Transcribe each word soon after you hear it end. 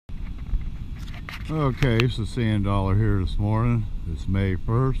Okay, it's the sanddollar here this morning. It's May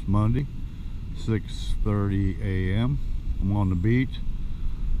 1st, Monday, 6:30 a.m. I'm on the beach.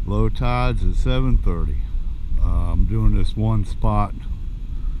 Low tide's at 7:30. I'm doing this one spot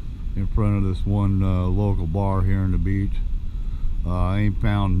in front of this one local bar here on the beach. I ain't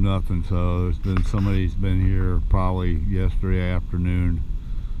found nothing, so there's been somebody's been here probably yesterday afternoon.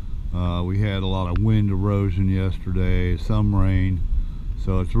 We had a lot of wind erosion yesterday, some rain,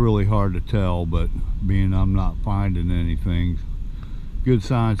 so it's really hard to tell, but being I'm not finding anything, good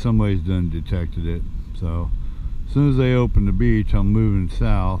sign somebody's done detected it. So as soon as they open the beach, I'm moving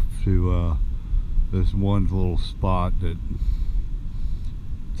south to this one little spot that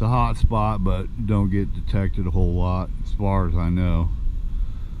it's a hot spot, but don't get detected a whole lot as far as I know.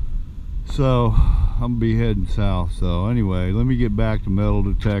 So I'm gonna be heading south. So anyway, let me get back to metal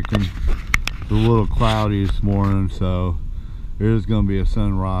detecting. It's a little cloudy this morning, so there's gonna be a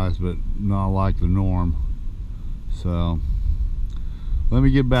sunrise, but not like the norm. So let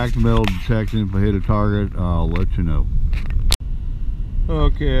me get back to metal detecting. If I hit a target, I'll let you know.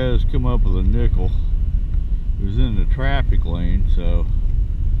 Okay, I just come up with a nickel. It was in the traffic lane, so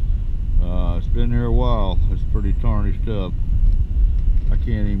it's been there a while. It's pretty tarnished up. I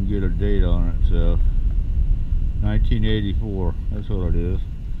can't even get a date on it, so 1984, that's what it is.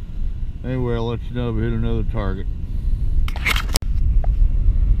 Anyway, I'll let you know if I hit another target.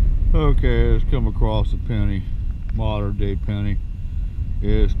 Okay, I just come across a penny, modern day penny.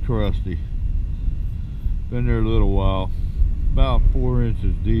 It's crusty. Been there a little while, about 4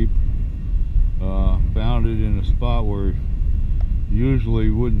 inches deep. Found it in a spot where you usually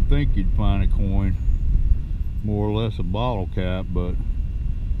wouldn't think you'd find a coin, more or less a bottle cap, but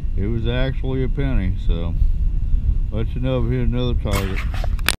it was actually a penny. So let you know if I hit another target.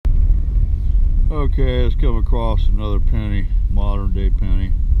 Okay, let's come across another penny, modern day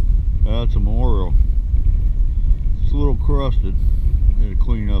penny. That's a memorial. It's a little crusted. Need to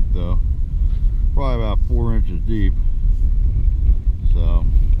clean up though. Probably about 4 inches deep. So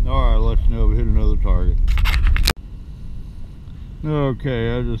alright, let you know if I hit another target.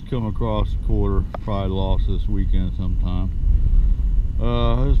 Okay, I just come across a quarter. Probably lost this weekend sometime.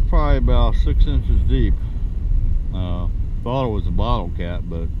 It's probably about 6 inches deep. Thought it was a bottle cap,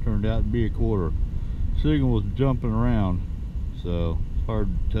 but it turned out to be a quarter. Signal was jumping around, so it's hard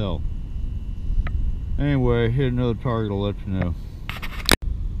to tell. Anyway, hit another target, I'll let you know.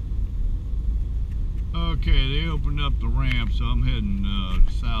 Okay, they opened up the ramp, so I'm heading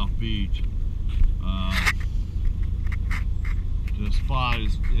to South Beach. The spot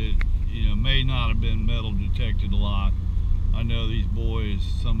is, may not have been metal detected a lot. I know these boys,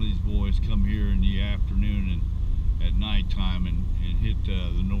 some of these boys come here in the afternoon and at nighttime and hit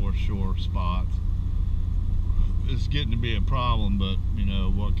the North Shore spots. It's getting to be a problem, but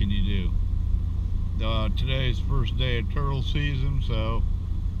what can you do? Today's the first day of turtle season, so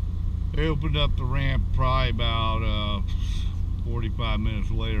they opened up the ramp probably about 45 minutes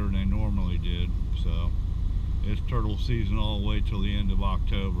later than they normally did. So it's turtle season all the way till the end of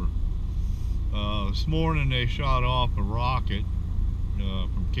October. This morning they shot off a rocket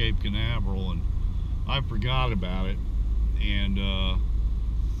from Cape Canaveral, and I forgot about it. And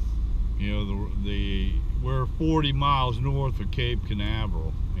we're 40 miles north of Cape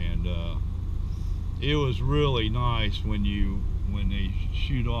Canaveral, and it was really nice when they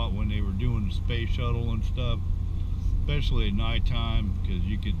shoot off, when they were doing the space shuttle and stuff, especially at nighttime, because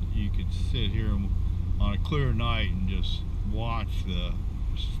you could sit here on a clear night and just watch the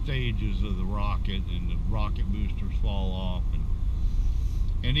stages of the rocket and the rocket boosters fall off,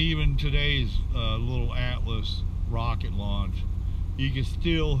 and even today's little Atlas rocket launch, you can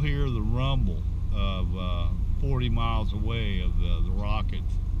still hear the rumble of 40 miles away of the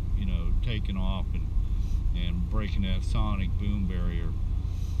rockets taking off and breaking that sonic boom barrier.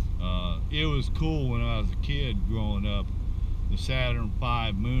 It was cool when I was a kid growing up. The Saturn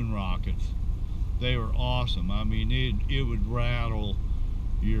V moon rockets, they were awesome. I mean, it would rattle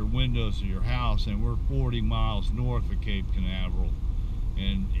your windows of your house, and we're 40 miles north of Cape Canaveral,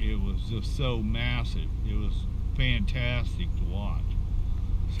 and it was just so massive. It was fantastic to watch.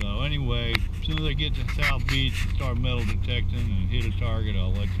 So anyway, as soon as I get to South Beach and start metal detecting and hit a target,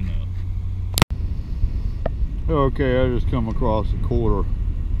 I'll let you know. Okay, I just come across a quarter.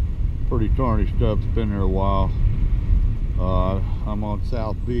 Pretty tarnished up, it's been there a while. I'm on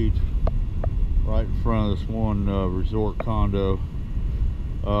South Beach, right in front of this one resort condo.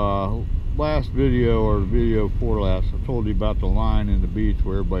 Last video, or video before last, I told you about the line in the beach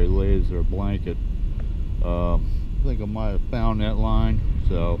where everybody lays their blanket. I think I might have found that line,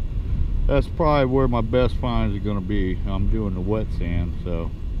 so that's probably where my best finds are going to be. I'm doing the wet sand, so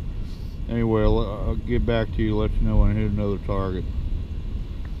Anyway, I'll get back to you, let you know when I hit another target.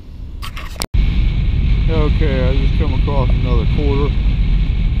 Okay, I just come across another quarter.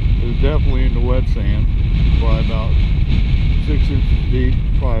 It was definitely in the wet sand, probably about 6 inches deep.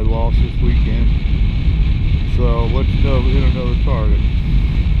 Probably lost this weekend. So I'll let you know if I hit another target.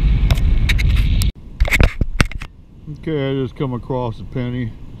 Okay, I just come across a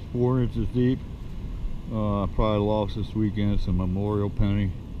penny. It's 4 inches deep. Probably lost this weekend. It's a memorial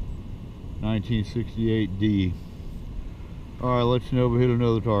penny, 1968 D. Alright, let you know if I hit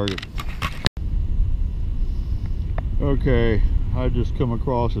another target. Okay, I just come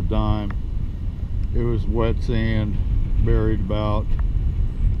across a dime. It was wet sand, buried about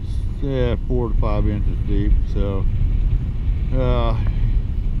 4 to 5 inches deep. So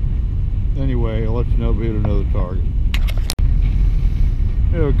anyway, I'll let you know if I hit another target.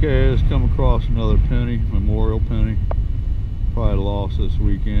 Okay, I just come across another penny, memorial penny. Probably lost this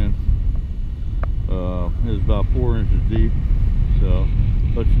weekend. It was about 4 inches deep. So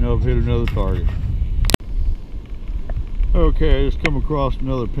let you know if I hit another target. Okay, I just come across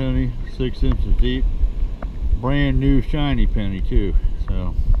another penny, 6 inches deep. Brand new shiny penny too.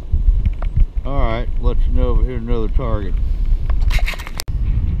 So alright, let you know if I hit another target.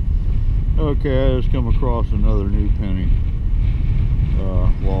 Okay, I just come across another new penny.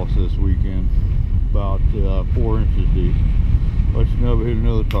 Lost this weekend, about 4 inches deep. Let you know if I hit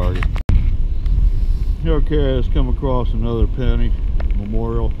another target. Okay, I just come across another penny,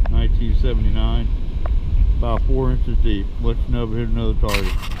 memorial, 1979, about 4 inches deep. Let you know if I hit another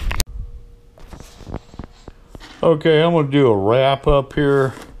target. Okay, I'm going to do a wrap up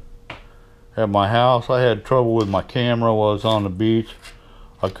here at my house. I had trouble with my camera while I was on the beach.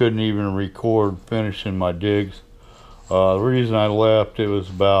 I couldn't even record finishing my digs. The reason I left, it was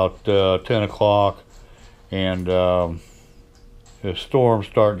about 10 o'clock, and the storm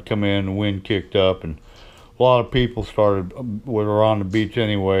started to come in, the wind kicked up, and a lot of people were on the beach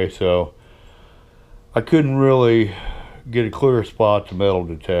anyway, so I couldn't really get a clear spot to metal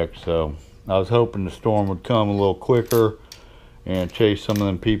detect. So I was hoping the storm would come a little quicker and chase some of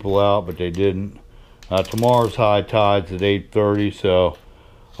them people out, but they didn't. Tomorrow's high tide's at 8:30, so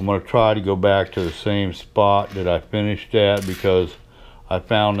I'm going to try to go back to the same spot that I finished at, because I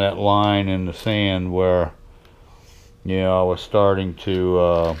found that line in the sand where, you know, I was starting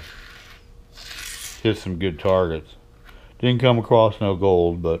to hit some good targets. Didn't come across no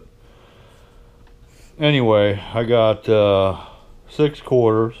gold, but anyway, I got 6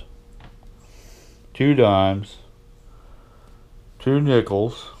 quarters, 2 dimes, 2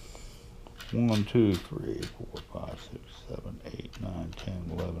 nickels, 1, 2, 3, 4, 5, 6, 7, 8, 9,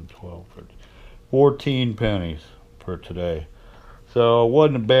 10, 11, 12, 13, 14 pennies for today. So it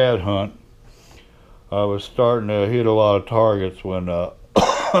wasn't a bad hunt. I was starting to hit a lot of targets when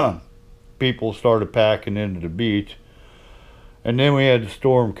people started packing into the beach. And then we had the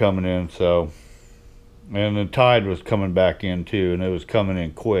storm coming in, so, and the tide was coming back in too, and it was coming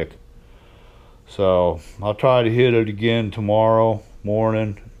in quick. So I'll try to hit it again tomorrow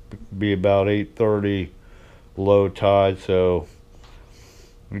morning. Be about 8:30 low tide, so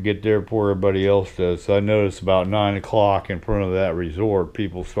we get there before everybody else does. So I noticed about 9 o'clock in front of that resort,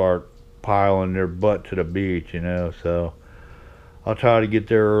 people start piling their butt to the beach, you know. So I'll try to get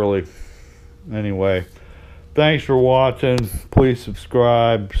there early. Anyway, thanks for watching. Please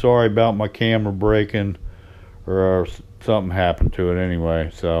subscribe. Sorry about my camera breaking, or something happened to it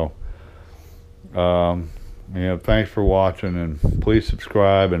anyway. So you know, thanks for watching, and please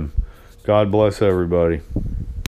subscribe, and God bless everybody.